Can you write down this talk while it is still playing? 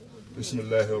بسم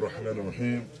الله الرحمن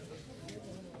الرحيم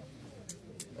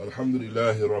الحمد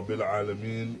لله رب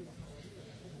العالمين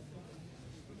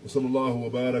وصلى الله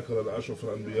وبارك على أشرف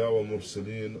الأنبياء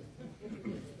والمرسلين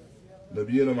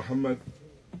نبينا محمد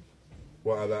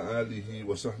وعلى آله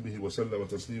وصحبه وسلم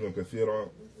تسليما كثيرا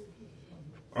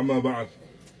أما بعد.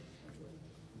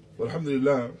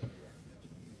 Alhamdulillah,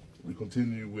 we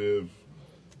continue with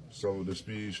some of the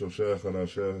speech of Shaykhana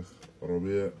Shaykh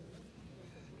Taraweeh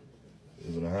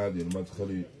Ibn Hadi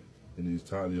al-Madkhali in his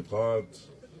ta'liqat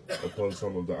upon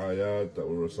some of the ayat that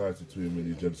were recited to him in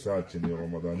the jalsat in the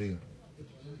Ramadaniyah.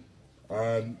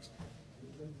 And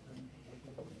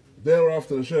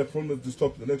thereafter the Shaykh, from this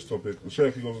topic, the next topic, the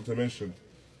Shaykh goes on to mention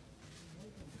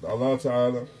that Allah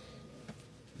Ta'ala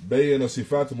بين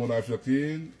صفات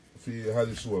المنافقين في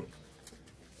هذه السور،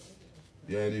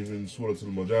 يعني من سورة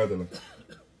المجادلة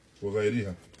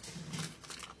وغيرها.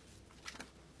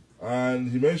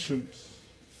 And he mentions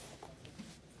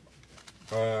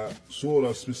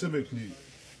surah specifically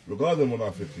regarding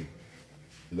المنافقين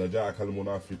إذا جاءك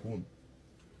المنافقون،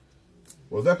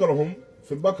 وذكرهم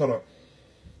في البقرة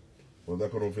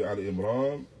وذكرهم في آل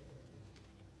عمران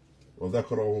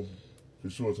وذكرهم في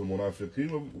سورة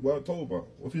المنافقين وتوبة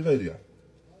وفي غيرها.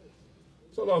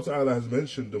 So Allah Ta'ala has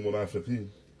mentioned the munafiqeen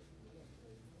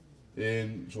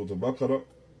in Surah Al-Baqarah,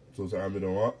 Surah Al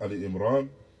Imran,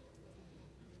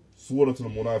 Surah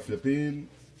Al-Munafiqeen,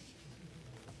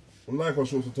 and likewise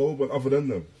Surah Al-Tawbah and other than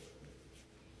them.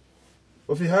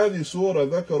 وفي هذه السورة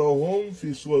ذكرهم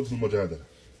في سورة المجادلة.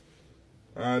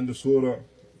 And the surah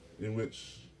in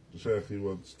which the Shaykh he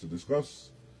wants to discuss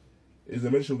is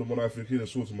the mention of the munafiqeen in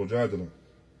Surah Al-Mujadala.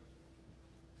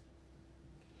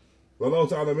 والله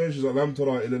تعالى mentions ألم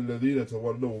ترى إلى الذين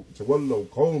تولوا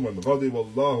قوما غضب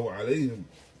الله عليهم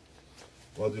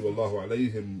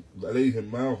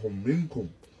ما هم منكم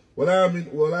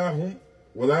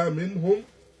ولا منهم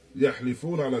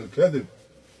يحلفون على الكذب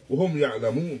وهم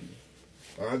يعلمون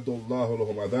أعد الله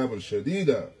لهم عذابا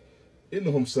شديدا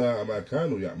إنهم ساء ما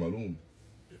كانوا يعملون.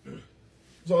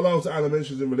 So Allah Ta'ala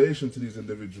mentions in relation to these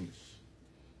individuals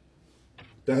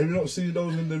that have you not seen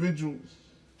those individuals,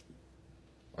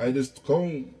 this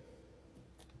qawm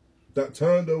that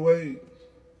turned away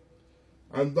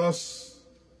and thus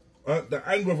at the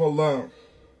anger of Allah,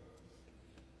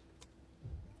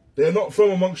 they are not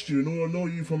from amongst you, nor know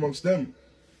you from amongst them.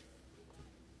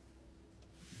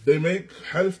 They make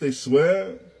half, they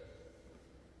swear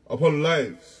upon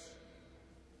lies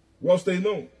whilst they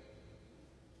know.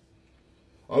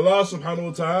 Allah subhanahu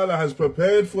wa ta'ala has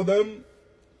prepared for them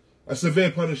a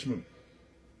severe punishment.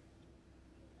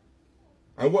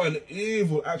 And what an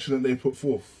evil action that they put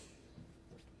forth.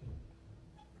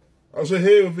 And so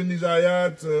here within these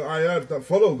ayat that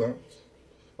follow that,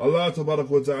 Allah tabarak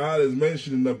wa ta'ala is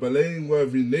mentioning the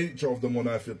blameworthy nature of the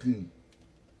munafiqeen.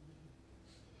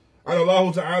 And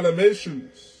Allah ta'ala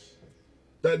mentions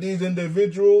that these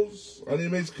individuals, and He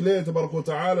makes clear tabarak wa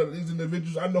ta'ala that these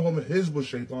individuals, annahum hizbu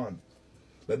shaytan,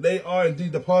 that they are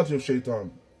indeed the party of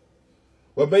Shaytaan.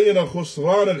 وَبَيَّنَ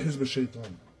خُسْرَانَ الْحِزْبِ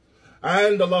الشَّيْطَانِ.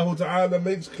 And Allah Ta'ala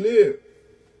makes clear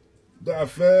the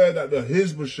affair that the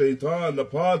Hizb of Shaytaan, the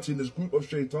party in this group of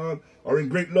Shaytaan, are in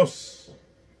great loss.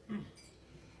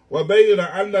 وَبَيَّنَ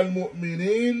أَنَّ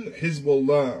الْمُؤْمِنِينَ حِزْبُ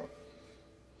اللَّهِ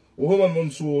وَهُمَ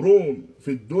الْمَنْصُورُونَ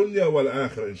فِي الدُّنْيَا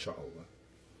وَالْآخِرَةِ إِنْ شَاءَ اللَّهِ.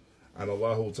 And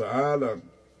Allah Ta'ala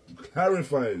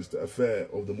clarifies the affair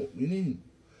of the mu'mineen,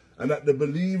 and that the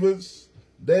believers,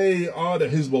 they are the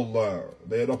Hizbullah,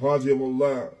 they are the party of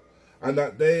Allah, and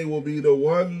that they will be the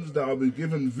ones that will be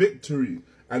given victory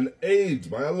and aid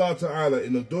by Allah Ta'ala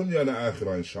in the dunya and the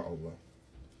akhirah, inshaAllah.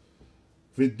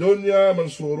 في الدنيا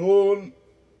منصورون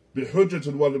بحجة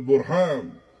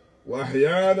والبرهان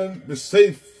وأحيانا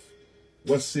بالسيف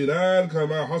والسنان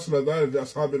كما حصل ذلك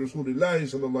لأصحاب رسول الله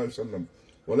صلى الله عليه وسلم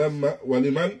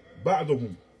ولمن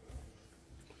بعدهم.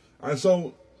 And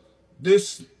so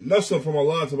this nasr from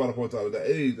Allah Ta'ala, the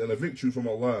aid and the victory from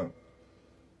Allah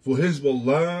for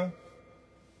Hizbullah,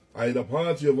 the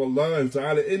party of Allah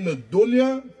Ta'ala in the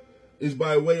dunya, is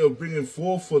by way of bringing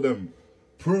forth for them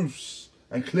proofs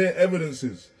and clear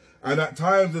evidences, and at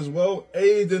times as well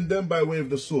aiding them by way of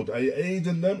the sword,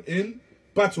 aiding them in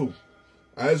battle,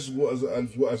 as what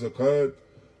has occurred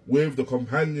with the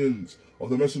companions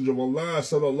of the Messenger of Allah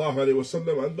sallallahu alaihi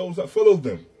wasallam and those that followed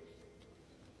them.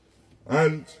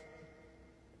 And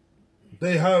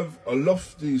they have a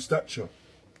lofty stature.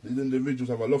 These individuals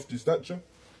have a lofty stature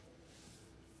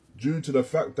due to the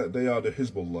fact that they are the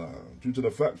Hizbullah, due to the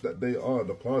fact that they are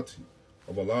the party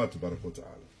of Allah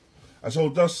Ta'ala. And so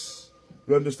thus,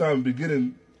 we understand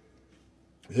beginning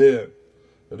here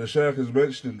that the Shaykh is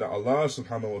mentioning that Allah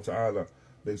subhanahu wa ta'ala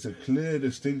makes a clear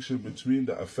distinction between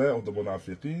the affair of the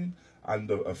munafiqeen and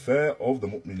the affair of the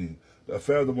mu'mineen. The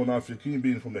affair of the munafiqeen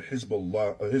being from the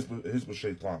Hizbullah, Hizb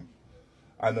Shaytaan,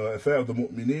 and the affair of the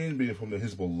mu'mineen being from the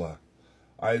Hizbullah.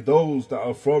 Those that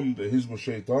are from the Hizb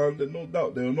Shaytaan, there's no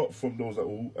doubt they are not from those that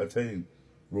will attain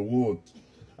reward,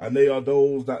 and they are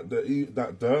those that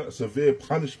the severe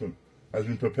punishment has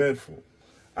been prepared for.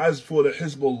 As for the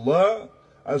Hizbullah,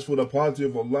 as for the party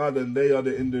of Allah, then they are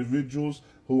the individuals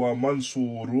who are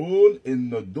mansurun in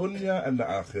the dunya and the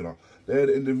akhirah. They are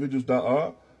the individuals that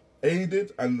are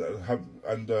aided and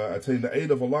attain the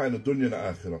aid of Allah in the dunya and the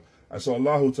akhirah. And so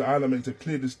Allah Ta'ala makes a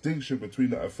clear distinction between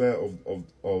the affair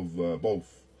of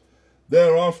both.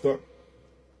 Thereafter,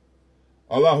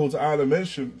 Allah Ta'ala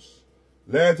mentions,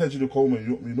 لا تجد قوما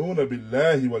يؤمنون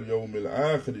بالله واليوم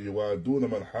الآخر يوادون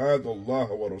من حاد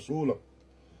الله ورسوله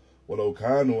ولو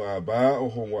كانوا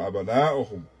آباءهم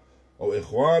وأبناءهم أو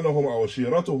إخوانهم أو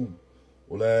عشيرتهم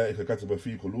أولئك كتب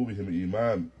في قلوبهم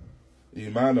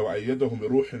إيمان وأيدهم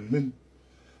بروح منه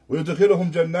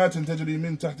ويدخلهم جنات تجري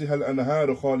من تحتها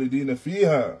الأنهار خالدين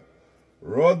فيها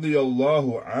رضي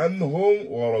الله عنهم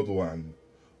ورضوا عنه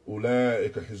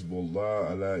أولئك حزب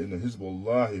الله ألا إن حزب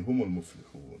الله هم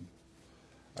المفلحون.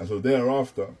 And so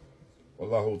thereafter,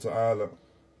 Allah Ta'ala,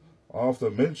 after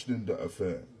mentioning the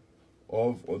affair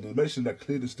or mentioning that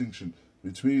clear distinction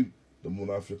between the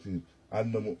munafiqeen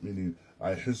and the mu'mineen,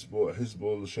 Hizb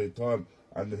Shaytaan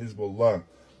and the Hizbullah,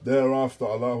 thereafter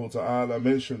Allah Ta'ala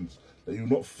mentions that you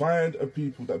not find a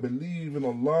people that believe in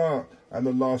Allah and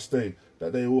the last day,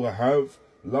 that they will have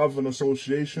love and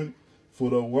association for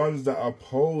the ones that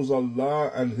oppose Allah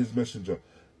and His Messenger,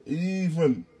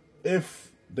 even if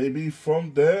they be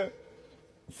from their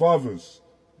fathers,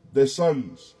 their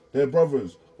sons, their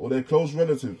brothers, or their close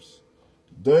relatives.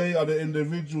 They are the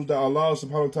individuals that Allah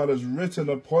subhanahu wa ta'ala has written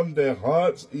upon their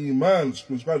hearts Iman,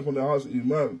 prescribed upon their hearts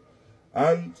Iman.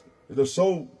 And it is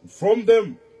so from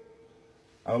them.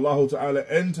 And Allah ta'ala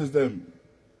enters them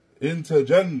into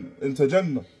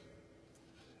Jannah,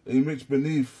 in which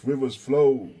beneath rivers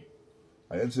flow.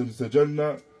 I enter into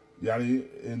Jannah,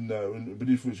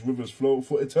 beneath which rivers flow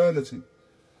for eternity.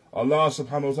 Allah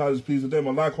subhanahu wa ta'ala is pleased with them,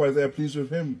 and likewise they are pleased with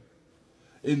Him.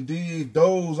 Indeed,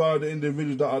 those are the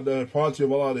individuals that are the party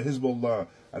of Allah, the Hizbullah.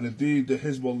 And indeed, the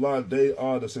Hizbullah, they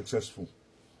are the successful.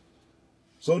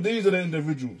 So these are the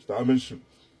individuals that I mentioned.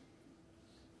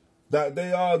 That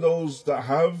they are those that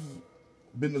have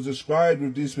been described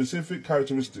with these specific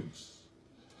characteristics.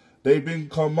 They've been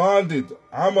commanded,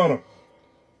 amara,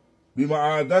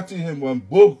 bima'adatihim wa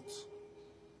bughd,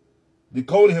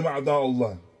 liqawlihim a'da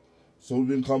Allah. So we've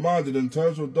been commanded in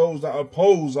terms of those that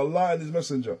oppose Allah and His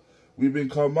Messenger. We've been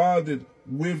commanded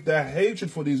with their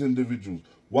hatred for these individuals.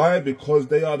 Why? Because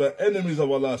they are the enemies of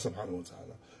Allah subhanahu wa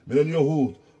ta'ala. من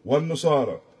اليهود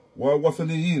والنصارى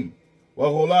والوثنيين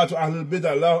وغلاة أهل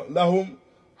البدع لهم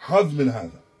حظ من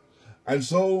هذا. And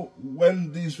so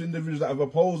when these individuals that have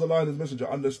opposed Allah and His Messenger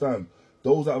understand,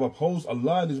 those that have opposed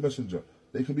Allah and His Messenger,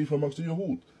 they can be from amongst the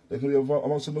Yahud, they can be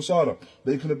amongst the Nasara,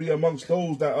 they can be amongst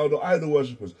those that are the idol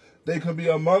worshippers, they can be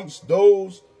amongst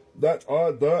those that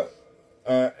are the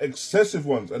excessive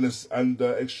ones and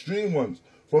the extreme ones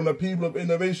from the people of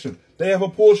innovation. They have a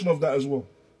portion of that as well.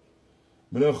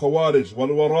 من الخوارج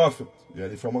والروافض,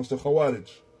 from amongst the Khawarij,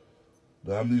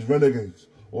 they have these renegades,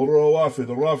 or the Rawafid,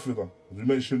 the Rafida, we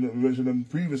mentioned them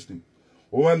previously.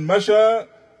 ومن مشى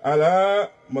على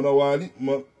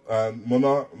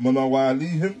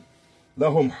منواليهم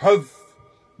لهم حظ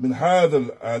من هذا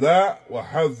الأداء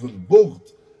وحظ البغض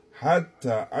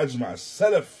حتى أجمع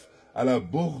السلف على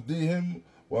بغضهم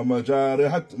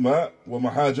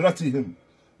ومهاجرتهم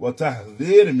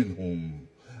وتحذير منهم.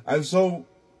 And so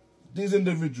these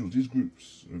individuals, these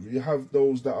groups, we have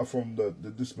those that are from the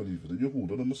disbelievers, the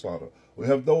Yahud or the Nasara. We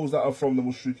have those that are from the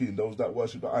Mushrikeen, those that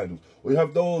worship the idols. We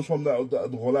have those from the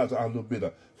Ghulat Ahlul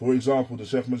Bidah. For example, the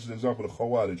Sheikh mentioned the example of the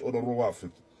Khawarij or the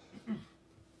Rawafid.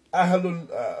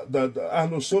 The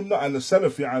Ahlul Sunnah and the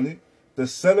Salaf, the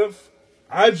Salaf,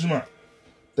 Ajma',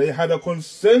 they had a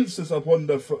consensus upon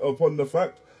the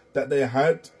fact that they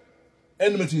had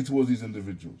enmity towards these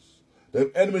individuals. They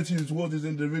have enmity towards these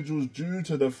individuals due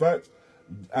to the fact,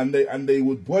 and they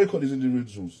would boycott these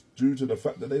individuals due to the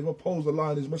fact that they've opposed Allah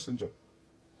and His Messenger,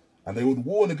 and they would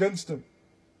warn against them.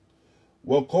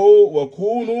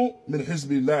 وَكُونُوا مِنْ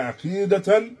حِزْبِ اللَّهِ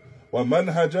عَقِيدَةً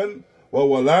وَمَنْهَجًا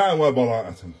وَوَلَاءً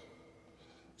وَبَرَاءَةً.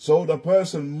 So the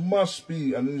person must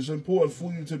be, and it is important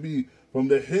for you to be, from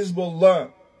the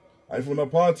Hizbullah, and from the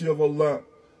party of Allah,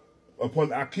 upon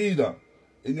Aqidah,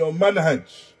 in your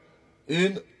manhaj,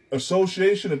 in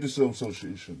association and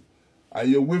disassociation, and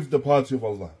you're with the party of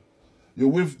Allah. You're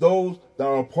with those that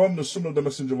are upon the sunnah of the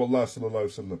Messenger of Allah sallallahu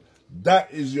alaihi wasallam.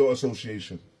 That is your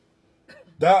association.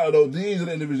 These are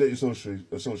the individuals that you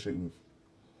associate with.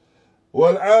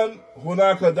 والآن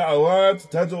هناك دعوات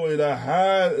تدعو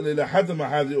إلى حدم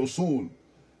هذه الأصول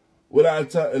وإلى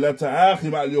التعاخي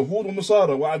مع اليهود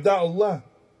والنصارى وأعداء الله.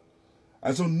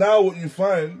 And so now what you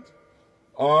find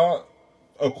are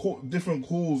different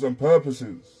calls and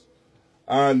purposes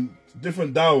and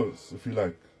different da'was, if you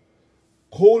like,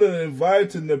 calling and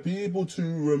inviting the people to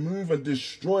remove and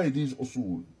destroy these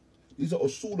usul. These are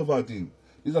usul of our deen.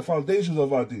 These are foundations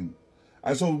of our deen.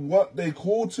 And so what they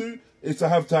call to is to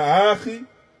have ta'akhi,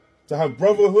 to have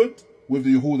brotherhood with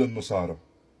the Yahud and Nasara.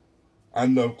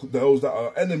 And those that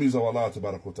are enemies of Allah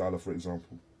Ta'ala, for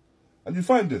example. And you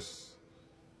find this.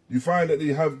 You find that they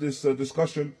have this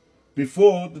discussion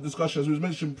before the discussion, as was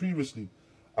mentioned previously,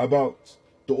 about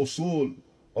the usul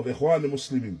of Ikhwaani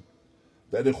Muslimin.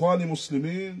 That Ikhwaani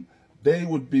Muslimin, they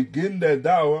would begin their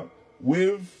da'wah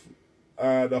with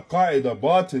the qaida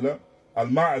batila,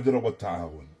 al-ma'adhira wa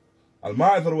ta'awun.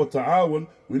 Al-ma'adhira wa ta'awun,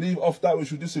 we leave off that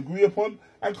which we disagree upon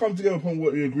and come together upon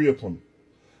what we agree upon.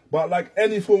 But like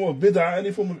any form of bid'ah,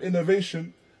 any form of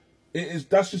innovation,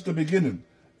 that's just the beginning.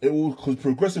 It will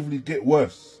progressively get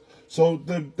worse. So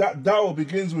that da'wah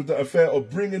begins with the affair of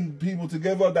bringing people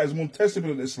together that is muntasib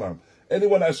in Islam.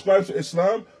 Anyone that ascribes to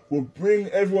Islam will bring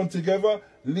everyone together,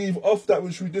 leave off that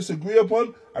which we disagree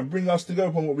upon, and bring us together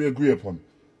upon what we agree upon.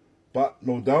 But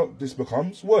no doubt this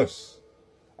becomes worse.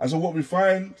 And so what we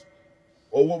find,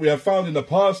 or what we have found in the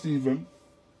past even,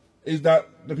 is that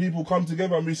the people come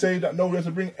together and we say that no, we have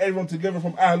to bring everyone together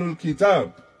from Ahlul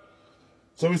Kitab.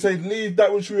 So we say leave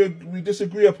that which we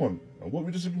disagree upon. And what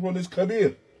we disagree upon is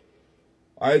Kabir.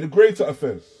 The greater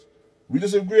affairs. We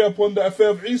disagree upon the affair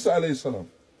of Isa alayhi salam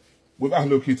with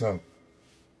Ahlul Kitab.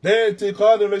 Their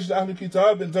i'tiqad in relation to Ahlul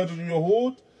Kitab in terms of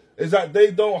Yahud is that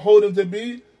they don't hold him to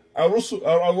be a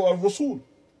Rasul.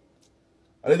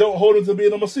 And they don't hold him to be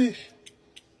a Masih.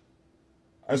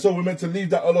 And so we're meant to leave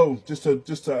that alone, just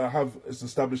to have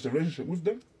established a relationship with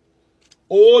them.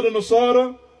 Or the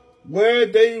Nasara, where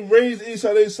they raise Isa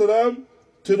alayhi salam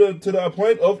to the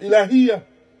point of Ilahiyya,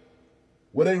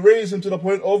 where they raise him to the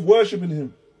point of worshipping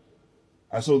him.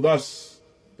 And so thus,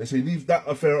 they say leave that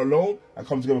affair alone and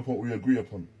come together upon what we agree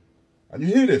upon. And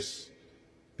you hear this.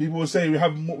 People will say we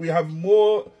have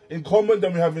more in common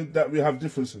than we have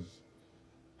differences.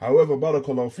 However,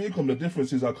 barakallahu feekum, the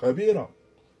differences are kabira.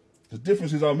 The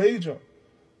differences are major.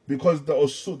 Because the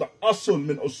asl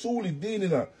min usuli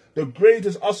dinina, the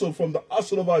greatest asl from the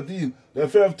asl of our deen, the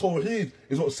affair of tawheed,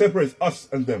 is what separates us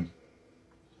and them.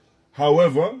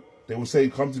 However, they will say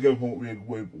come together upon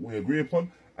what we agree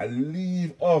upon and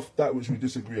leave off that which we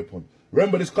disagree upon.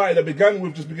 Remember, this qaida began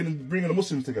with just bringing the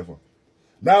Muslims together.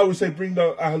 Now we say bring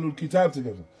the Ahlul Kitab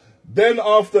together. Then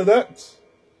after that,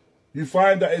 you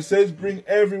find that it says bring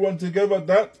everyone together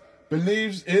that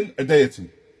believes in a deity.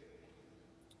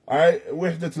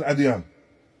 Wahdat al-Adyan.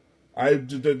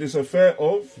 This affair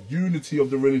of unity of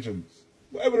the religions.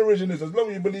 Whatever the religion is, as long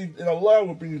as you believe in Allah,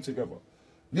 will bring you together.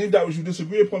 Leave that which you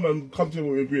disagree upon and come to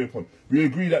what we agree upon. We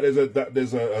agree that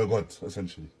there's a God,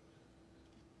 essentially.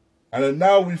 And then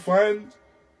now we find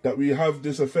that we have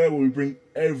this affair where we bring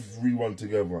everyone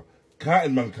together.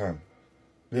 Ka'in man kan.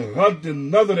 بغض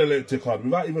النظر الاعتقاد,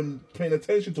 without even paying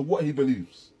attention to what he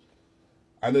believes.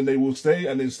 And then they will say,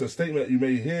 and it's a statement that you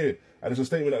may hear, and it's a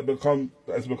statement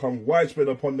that has become widespread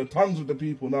upon the tongues of the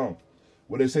people now,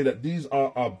 where they say that these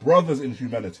are our brothers in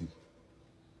humanity.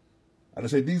 And they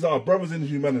say these are our brothers in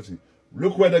humanity.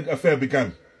 Look where the affair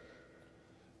began.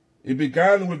 It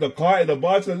began with the qaida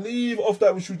batila, leave off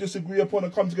that which we disagree upon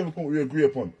and come together upon what we agree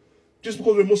upon. Just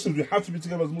because we're Muslims, we have to be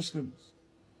together as Muslims.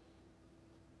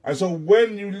 And so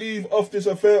when you leave off this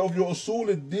affair of your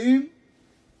usul ad-deen,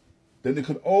 then it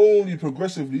can only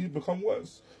progressively become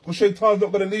worse. Because Shaytaan's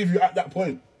not going to leave you at that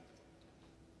point.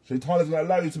 Shaytaan is going to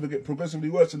allow you to get progressively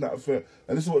worse in that affair.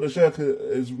 And this is what the Shaykh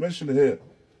is mentioning here,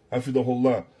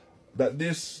 hafidahullah, that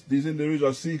these individuals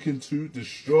are seeking to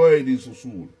destroy these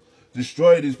usul,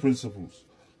 destroy these principles,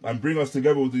 and bring us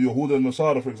together with the Yahud and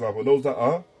Nasara, for example, those that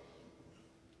are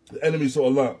the enemies of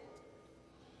Allah.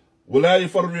 وَلَا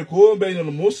يَفَرِّقُونَ بَيْنَ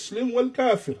الْمُسْلِمِ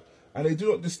وَالْكَافِرِ, and they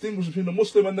do not distinguish between the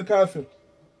Muslim and the Kafir.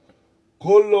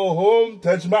 كلهم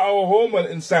تجمعهم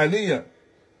الإنسانية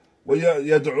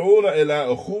ويدعون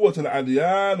إلى أخوة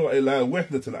الأديان وإلى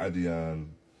وحدة الأديان.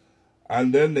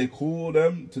 And then they call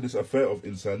them to this affair of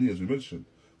insaniyah, as we mentioned,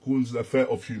 calling to the affair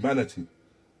of humanity.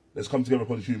 Let's come together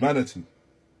upon humanity.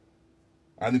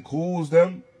 And it calls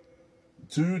them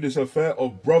to this affair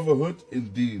of brotherhood in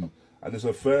deen, and this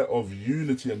affair of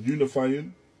unity and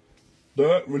unifying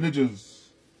the religions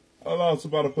Allah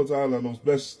Subhanahu wa Ta'ala knows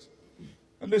best.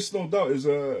 And this, no doubt, is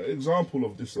an example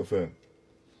of this affair.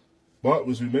 But,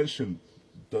 as we mentioned,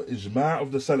 the ijma'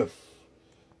 of the Salaf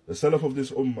of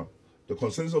this ummah, the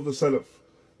consensus of the Salaf,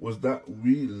 was that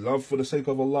we love for the sake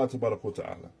of Allah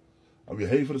Ta'ala. And we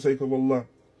hate for the sake of Allah.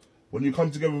 When you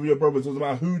come together with your brothers, it doesn't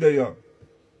matter who they are.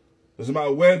 It doesn't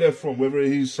matter where they're from, whether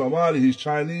he's Somali, he's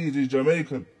Chinese, he's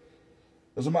Jamaican.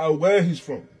 It doesn't matter where he's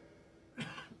from.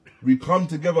 We come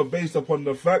together based upon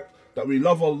the fact that we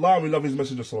love Allah and we love His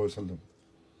Messenger Sallallahu Alaihi Wasallam.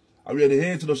 And we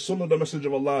adhere to the Sunnah of the Messenger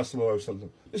of Allah Sallallahu Alaihi Wasallam.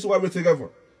 This is why we're together.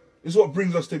 This is what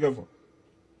brings us together.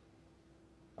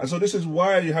 And so this is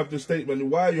why you have the statement,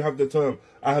 why you have the term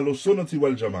Ahlul Sunnati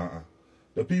wal Jama'ah.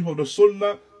 The people of the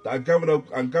Sunnah that are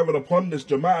gathered upon this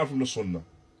Jama'ah from the Sunnah.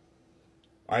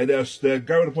 They're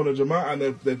gathered upon the Jama'ah and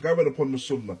they're gathered upon the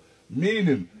Sunnah.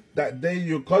 Meaning that they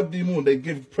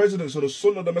give precedence to the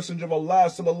Sunnah of the Messenger of Allah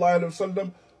Sallallahu Alaihi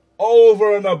Wasallam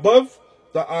over and above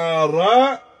the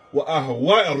Ara wa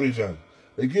Ahwa al-Rijal.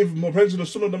 They give more precedence to the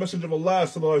Sunnah of the Messenger of Allah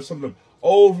Sallallahu Alaihi Wasallam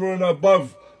over and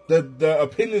above the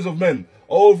opinions of men,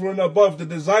 over and above the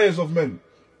desires of men.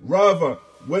 Rather,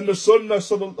 when the Sunnah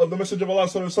of the Messenger of Allah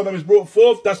Sallallahu Alaihi Wasallam is brought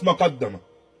forth, that's Maqaddama.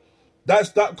 That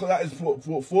is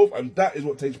brought forth, and that is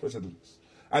what takes precedence.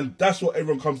 And that's what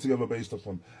everyone comes together based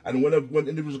upon. And when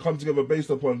individuals come together based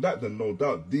upon that, then no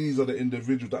doubt, these are the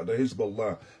individuals that are the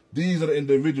Hizbullah. These are the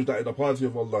individuals that are the party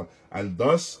of Allah. And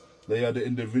thus, they are the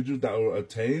individuals that will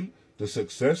attain the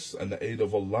success and the aid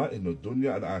of Allah in the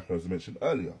dunya and akhirah, as I mentioned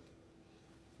earlier.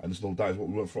 And it's no doubt is what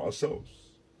we want for ourselves.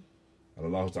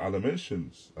 And Allah Ta'ala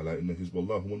mentions, Allah inna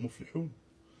Hizbullah humul muflihun.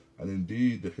 And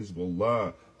indeed, the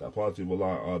Hizbullah, that party of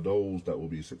Allah, are those that will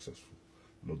be successful.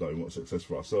 No doubt we want success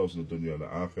for ourselves in the dunya and the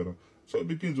akhirah. So it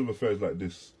begins with affairs like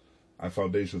this and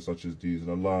foundations such as these.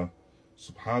 And Allah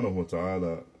Subhanahu wa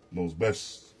Ta'ala knows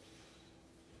best.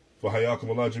 فحياكم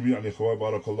الله جميعا إخوة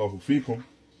بارك الله فيكم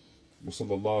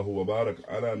وصلى الله وبارك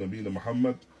على نبينا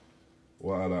محمد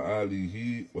وعلى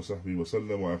آله وصحبه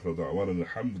وسلم وآخر دعوانا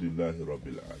الحمد لله رب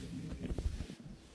العالمين.